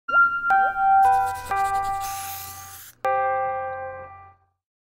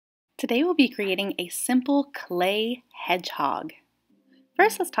Today we'll be creating a simple clay hedgehog.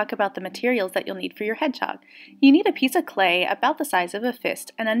 First, let's talk about the materials that you'll need for your hedgehog. You need a piece of clay about the size of a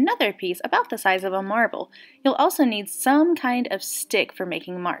fist and another piece about the size of a marble. You'll also need some kind of stick for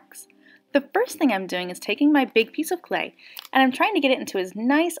making marks. The first thing I'm doing is taking my big piece of clay and I'm trying to get it into as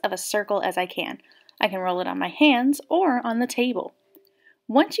nice of a circle as I can. I can roll it on my hands or on the table.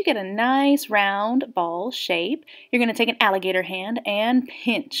 Once you get a nice round ball shape, you're going to take an alligator hand and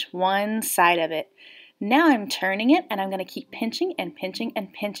pinch one side of it. Now I'm turning it and I'm going to keep pinching and pinching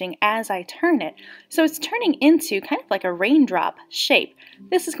and pinching as I turn it. So it's turning into kind of like a raindrop shape.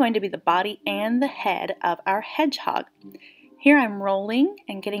 This is going to be the body and the head of our hedgehog. Here I'm rolling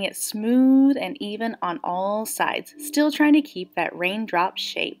and getting it smooth and even on all sides, still trying to keep that raindrop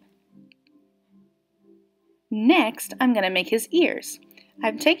shape. Next, I'm going to make his ears.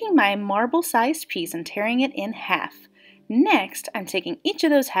 I'm taking my marble-sized piece and tearing it in half. Next, I'm taking each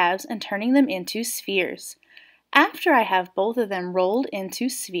of those halves and turning them into spheres. After I have both of them rolled into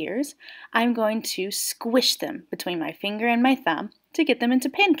spheres, I'm going to squish them between my finger and my thumb to get them into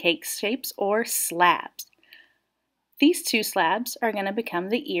pancake shapes or slabs. These two slabs are going to become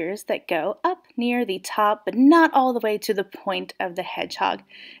the ears that go up near the top, but not all the way to the point of the hedgehog.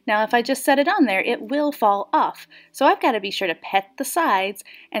 Now, if I just set it on there, it will fall off. So I've got to be sure to pet the sides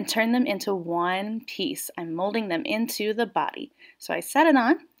and turn them into one piece. I'm molding them into the body. So I set it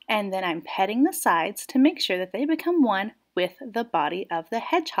on, and then I'm petting the sides to make sure that they become one with the body of the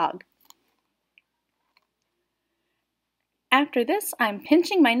hedgehog. After this, I'm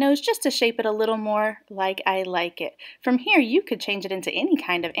pinching my nose just to shape it a little more like I like it. From here, you could change it into any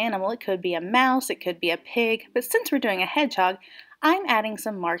kind of animal. It could be a mouse, it could be a pig, but since we're doing a hedgehog, I'm adding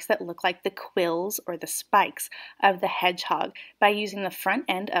some marks that look like the quills or the spikes of the hedgehog by using the front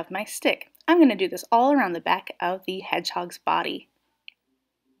end of my stick. I'm going to do this all around the back of the hedgehog's body.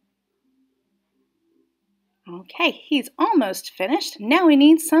 Okay, he's almost finished. Now we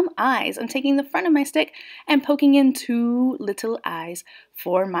need some eyes. I'm taking the front of my stick and poking in two little eyes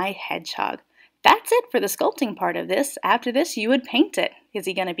for my hedgehog. That's it for the sculpting part of this. After this, you would paint it. Is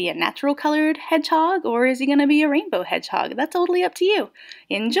he going to be a natural colored hedgehog or is he going to be a rainbow hedgehog? That's totally up to you.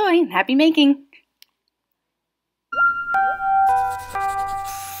 Enjoy and happy making!